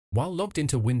While logged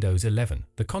into Windows 11,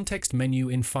 the context menu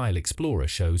in File Explorer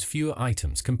shows fewer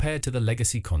items compared to the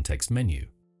legacy context menu.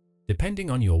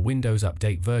 Depending on your Windows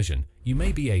Update version, you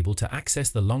may be able to access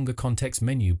the longer context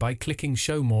menu by clicking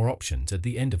Show More Options at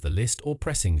the end of the list or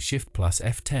pressing Shift plus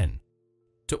F10.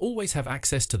 To always have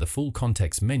access to the full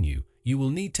context menu, you will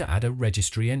need to add a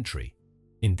registry entry.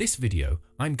 In this video,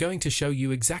 I'm going to show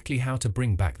you exactly how to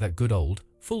bring back that good old,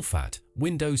 full-fat,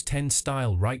 Windows 10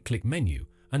 style right-click menu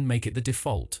and make it the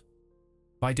default.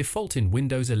 By default in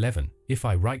Windows 11, if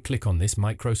I right-click on this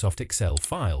Microsoft Excel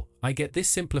file, I get this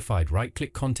simplified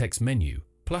right-click context menu,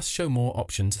 plus Show More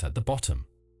Options at the bottom.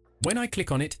 When I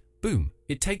click on it, boom,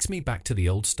 it takes me back to the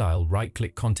old style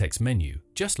right-click context menu,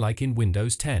 just like in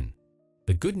Windows 10.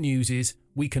 The good news is,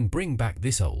 we can bring back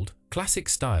this old, classic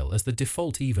style as the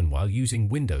default even while using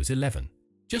Windows 11.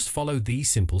 Just follow these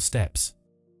simple steps.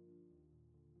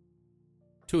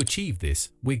 To achieve this,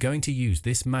 we're going to use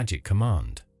this magic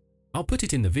command. I'll put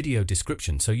it in the video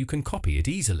description so you can copy it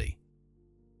easily.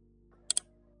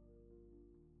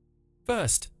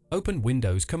 First, open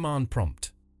Windows Command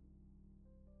Prompt.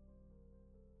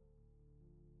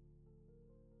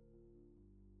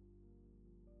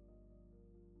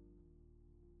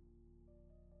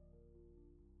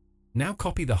 Now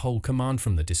copy the whole command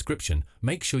from the description,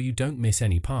 make sure you don't miss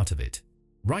any part of it.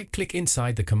 Right-click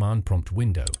inside the command prompt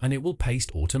window and it will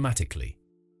paste automatically.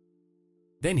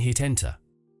 Then hit Enter.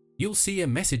 You'll see a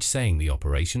message saying the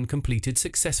operation completed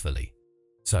successfully.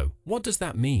 So, what does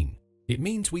that mean? It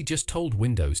means we just told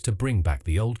Windows to bring back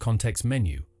the old context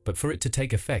menu, but for it to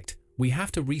take effect, we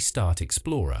have to restart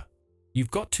Explorer. You've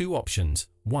got two options.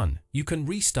 1. You can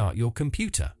restart your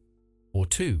computer. Or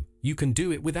 2. You can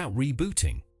do it without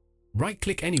rebooting.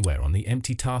 Right-click anywhere on the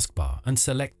empty taskbar and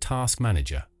select Task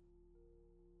Manager.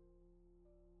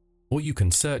 Or you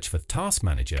can search for Task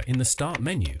Manager in the Start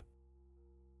menu.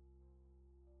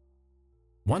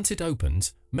 Once it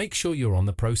opens, make sure you're on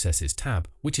the Processes tab,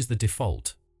 which is the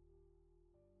default.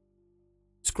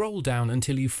 Scroll down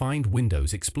until you find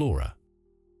Windows Explorer.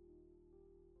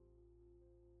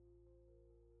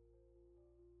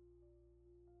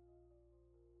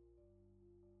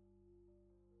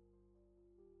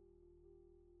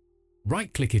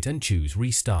 Right-click it and choose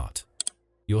Restart.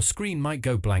 Your screen might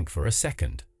go blank for a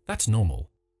second. That's normal.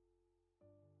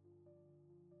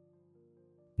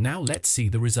 Now let's see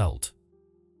the result.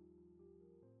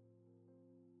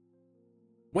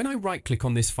 When I right-click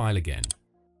on this file again,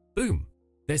 boom,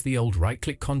 there's the old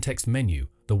right-click context menu,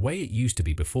 the way it used to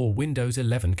be before Windows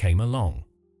 11 came along.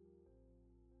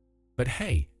 But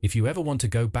hey, if you ever want to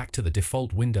go back to the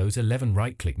default Windows 11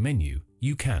 right-click menu,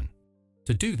 you can.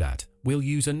 To do that, we'll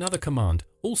use another command,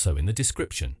 also in the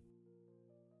description.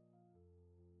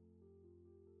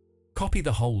 Copy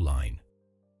the whole line.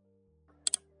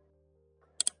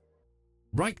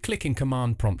 Right-click in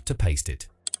Command Prompt to paste it.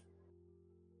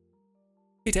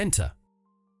 Hit Enter.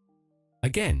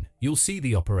 Again, you'll see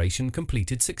the operation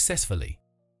completed successfully.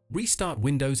 Restart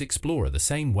Windows Explorer the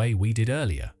same way we did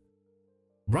earlier.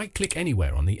 Right-click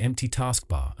anywhere on the empty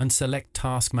taskbar and select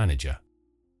Task Manager.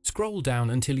 Scroll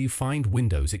down until you find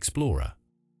Windows Explorer.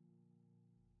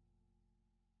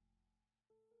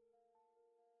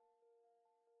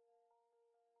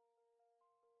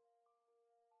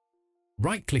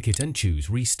 Right-click it and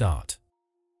choose Restart.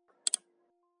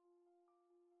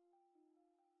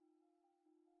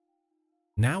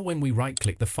 Now when we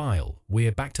right-click the file,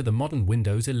 we're back to the modern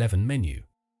Windows 11 menu.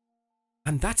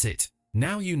 And that's it!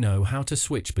 Now you know how to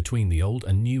switch between the old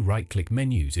and new right-click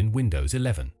menus in Windows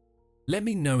 11. Let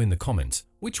me know in the comments,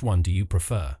 which one do you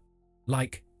prefer?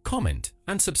 Like, comment,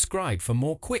 and subscribe for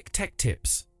more quick tech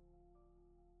tips.